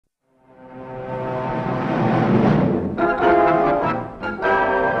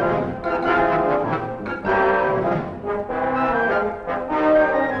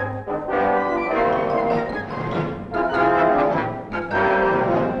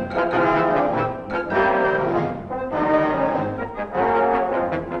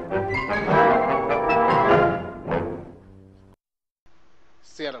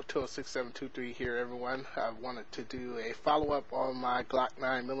206-723 here, everyone. I wanted to do a follow-up on my Glock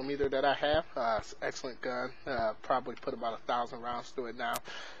 9mm that I have. It's an excellent gun. Probably put about 1,000 rounds through it now.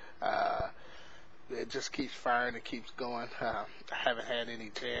 It just keeps firing. It keeps going. I haven't had any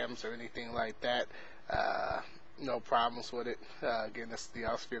jams or anything like that. No problems with it. Again, this is the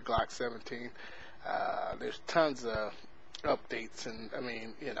Auspeer Glock 17. There's tons of updates and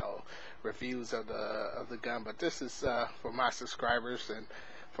reviews of the gun, but this is for my subscribers and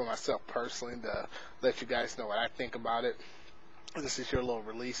for myself personally to let you guys know what I think about it. This is your little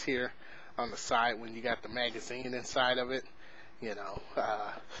release here on the side when you got the magazine inside of it.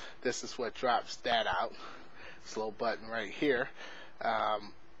 This is what drops that out. This little button right here.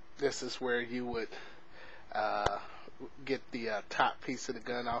 This is where you would get the top piece of the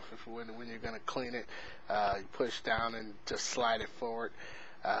gun off when you're going to clean it. You push down and just slide it forward,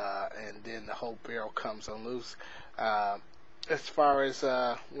 and then the whole barrel comes loose. As far as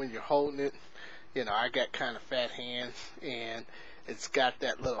when you're holding it, I got kind of fat hands, and it's got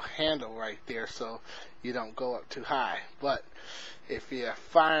that little handle right there so you don't go up too high. But if you're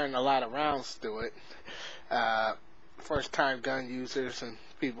firing a lot of rounds through it, first time gun users and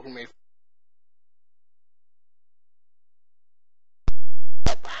people who may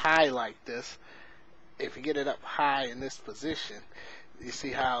up high like this, if you get it up high in this position, you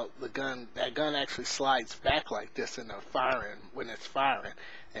see how that gun actually slides back like this in the firing when it's firing.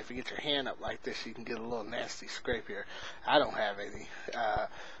 And if you get your hand up like this, you can get a little nasty scrape here. I don't have any,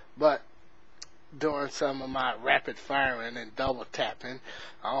 but during some of my rapid firing and double tapping,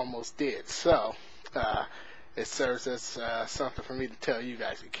 I almost did. So it serves as something for me to tell you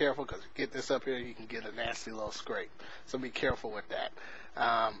guys, be careful, because if you get this up here, you can get a nasty little scrape. So be careful with that.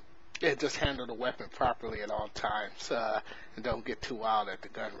 Just handle the weapon properly at all times, and don't get too wild at the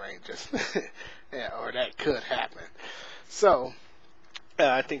gun range, yeah, or that could happen. So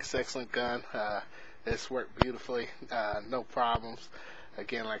I think it's an excellent gun. It's worked beautifully, no problems.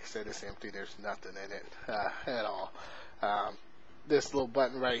 Again, like I said, it's empty. There's nothing in it at all. This little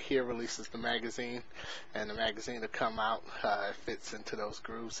button right here releases the magazine, and the magazine will come out. It fits into those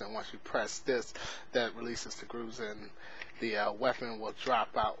grooves, and once you press this, that releases the grooves, and the weapon will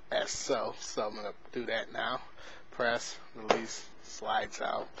drop out as so. So I'm going to do that now. Press, release, slides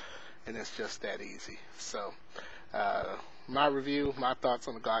out, and it's just that easy. So my review, my thoughts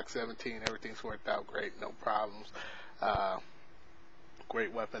on the Glock 17, everything's worked out great, no problems.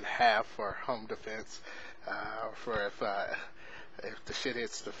 Great weapon to have for home defense, for if the shit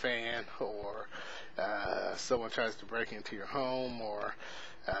hits the fan, or someone tries to break into your home, or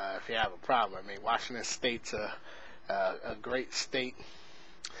if you have a problem. I mean, Washington State's a great state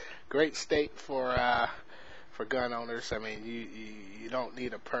for gun owners. I mean, you don't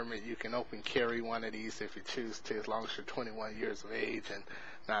need a permit. You can open carry one of these if you choose to, as long as you're 21 years of age and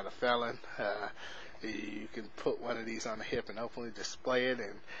not a felon. You can put one of these on the hip and openly display it,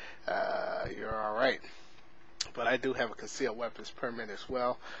 and you're all right. But I do have a concealed weapons permit as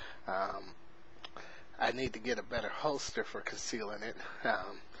well. I need to get a better holster for concealing it.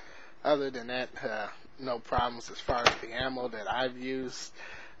 Other than that, no problems as far as the ammo that I've used.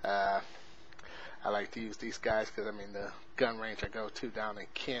 I like to use these guys because, I mean, the gun range I go to down in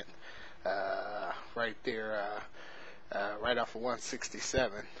Kent, right there, right off of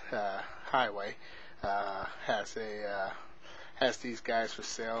 167 highway, has these guys for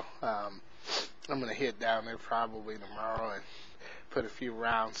sale. I'm going to head down there probably tomorrow and put a few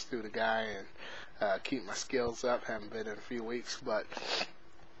rounds through the guy and keep my skills up. Haven't been in a few weeks, but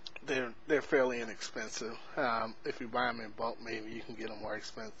they're fairly inexpensive. If you buy them in bulk, maybe you can get them more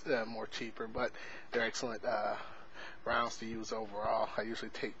expensive, more cheaper, but they're excellent rounds to use overall. I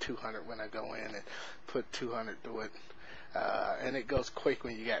usually take 200 when I go in and put 200 through it. And it goes quick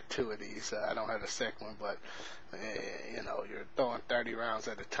when you got two of these. I don't have a second one, but you're throwing 30 rounds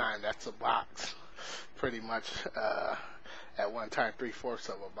at a time. That's a box, pretty much, at one time, 3/4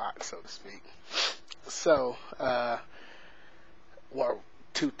 of a box, so to speak. So, or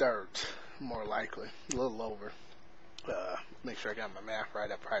 2/3, more likely, a little over. Make sure I got my math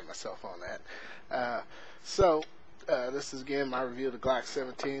right. I pride myself on that. This is again my review of the Glock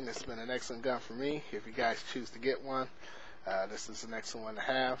 17. It's been an excellent gun for me. If you guys choose to get one, this is an excellent one to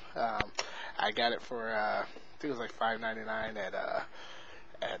have. I got it for I think it was like $5.99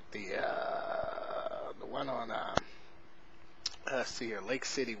 at the one on let's see here, Lake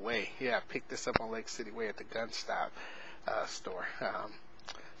City Way. Yeah, I picked this up on Lake City Way at the gun stop store.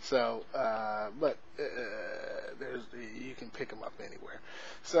 But you can pick them up anywhere.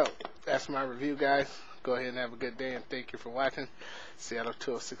 So that's my review, guys. Go ahead and have a good day, and thank you for watching. Seattle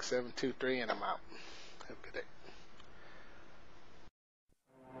 206-723, and I'm out. Have a good day.